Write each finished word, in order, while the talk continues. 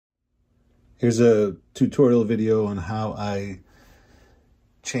Here's a tutorial video on how I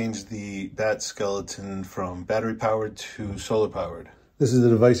changed the bat skeleton from battery powered to solar powered. This is the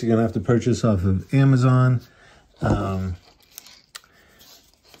device you're gonna have to purchase off of Amazon.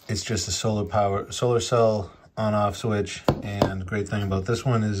 It's just a solar cell on off switch, and the great thing about this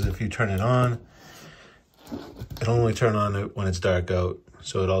one is if you turn it on, it'll only turn on when it's dark out.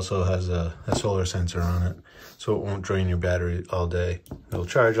 So it also has a solar sensor on it, so it won't drain your battery all day. It'll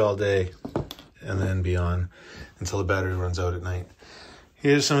charge all day and then be on until the battery runs out at night.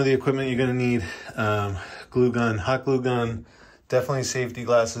 Here's some of the equipment you're gonna need. Glue gun, hot glue gun, definitely safety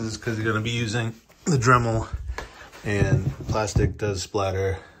glasses because you're gonna be using the Dremel and plastic does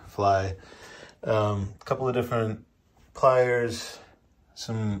splatter, fly. A couple of different pliers,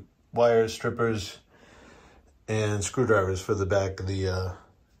 some wires, strippers, and screwdrivers for the back of the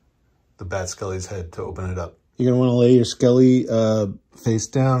bat skelly's head to open it up. You're gonna wanna lay your skelly face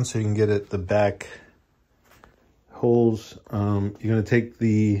down so you can get at the back holes. You're gonna take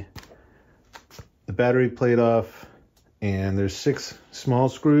the battery plate off, and there's 6 small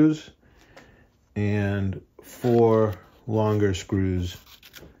screws and 4 longer screws.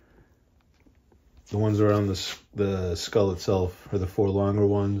 The ones around the skull itself are the 4 longer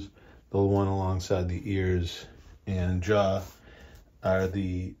ones. The one alongside the ears and jaw are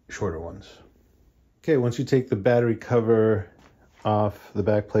the shorter ones. Okay, once you take the battery cover off, the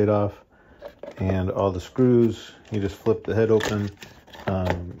back plate off, and all the screws, you just flip the head open.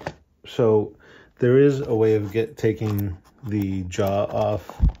 So there is a way of taking the jaw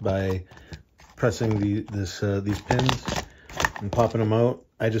off by pressing these pins and popping them out.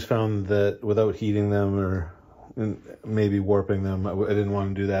 I just found that without heating them or maybe warping them, I didn't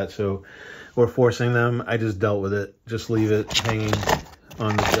want to do that. So, or forcing them, I just dealt with it. Just leave it hanging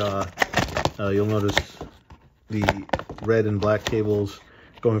on the jaw. You'll notice the red and black cables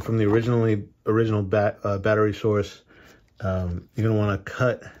going from the original battery source. You're gonna want to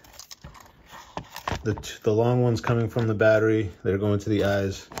cut the long ones coming from the battery. They're going to the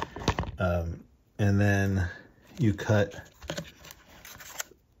eyes, and then you cut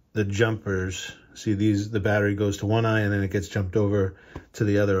the jumpers. See, the battery goes to one eye and then it gets jumped over to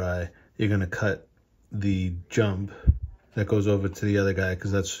the other eye. You're gonna cut the jump that goes over to the other guy,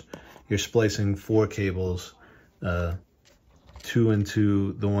 because you're splicing 4 cables, 2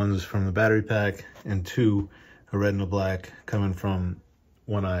 into the ones from the battery pack and 2, a red and a black, coming from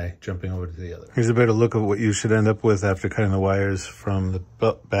one eye jumping over to the other. Here's a better look of what you should end up with after cutting the wires from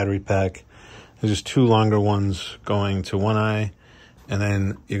the battery pack. There's just 2 longer ones going to one eye, and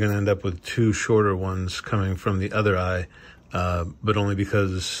then you're gonna end up with 2 shorter ones coming from the other eye, but only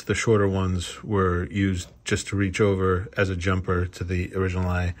because the shorter ones were used just to reach over as a jumper to the original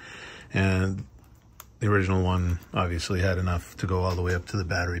eye. And the original one obviously had enough to go all the way up to the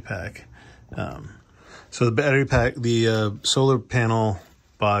battery pack. So the battery pack, the solar panel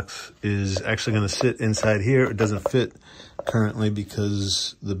box is actually gonna sit inside here. It doesn't fit currently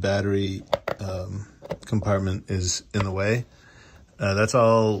because the battery compartment is in the way. That's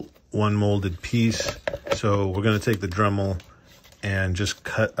all one molded piece. So we're gonna take the Dremel and just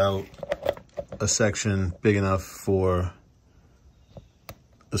cut out a section big enough for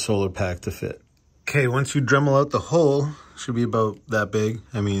the solar pack to fit. Okay, once you Dremel out the hole, should be about that big.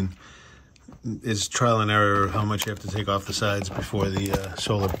 I mean, it's trial and error how much you have to take off the sides before the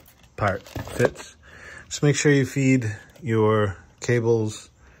solar part fits. Just make sure you feed your cables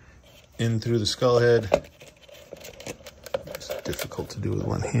in through the skull head. Difficult to do with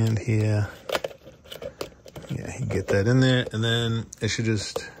one hand here. Yeah, you get that in there, and then it should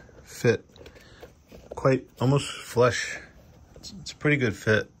just fit quite almost flush. It's a pretty good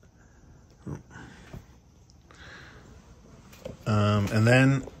fit. And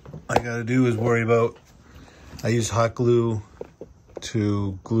then all I gotta do is worry about, I use hot glue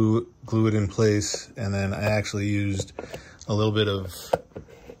to glue it in place, and then I actually used a little bit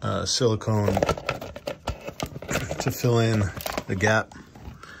of silicone to fill in the gap,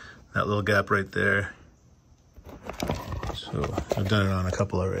 that little gap right there. So I've done it on a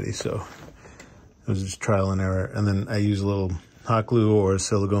couple already, so it was just trial and error. And then I use a little hot glue or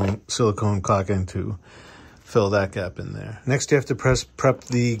silicone caulking to fill that gap in there. Next, you have to prep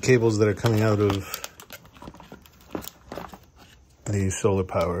the cables that are coming out of the solar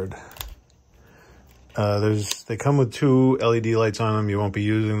powered. They come with 2 LED lights on them. You won't be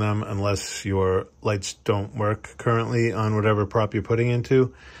using them unless your lights don't work currently on whatever prop you're putting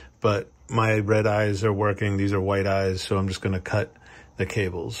into. But my red eyes are working. These are white eyes. So I'm just going to cut the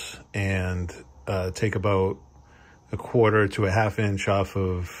cables and take about 1/4 to 1/2 inch off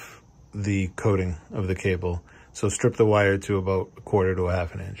of the coating of the cable. So strip the wire to about 1/4 to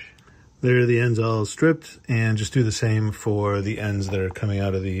 1/2 inch. There are the ends all stripped, and just do the same for the ends that are coming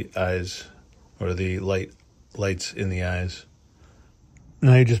out of the eyes, or the lights in the eyes.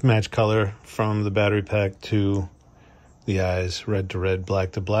 Now you just match color from the battery pack to the eyes, red to red,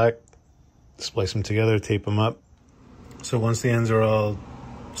 black to black. Splice them together, tape them up. So once the ends are all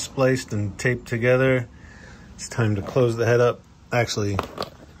spliced and taped together, it's time to close the head up. Actually,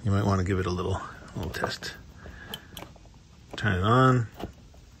 you might want to give it a little test. Turn it on.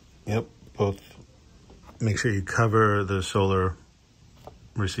 Yep, both. Make sure you cover the solar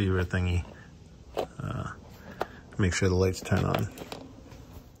receiver thingy. Make sure the lights turn on.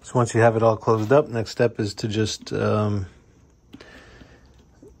 So once you have it all closed up, next step is to just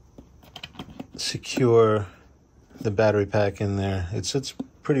secure the battery pack in there. It sits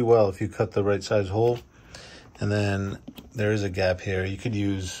pretty well if you cut the right size hole. And then there is a gap here. You could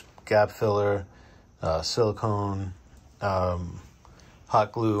use gap filler, silicone,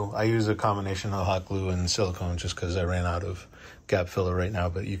 hot glue. I use a combination of hot glue and silicone just because I ran out of gap filler right now,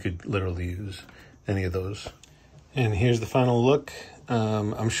 but you could literally use any of those. And here's the final look.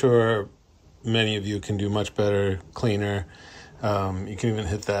 I'm sure many of you can do much better, cleaner. You can even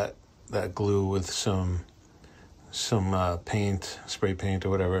hit that glue with some paint, spray paint or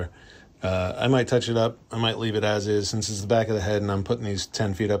whatever. I might touch it up. I might leave it as is since it's the back of the head and I'm putting these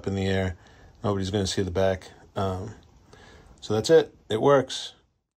 10 feet up in the air. Nobody's going to see the back. So that's it. It works.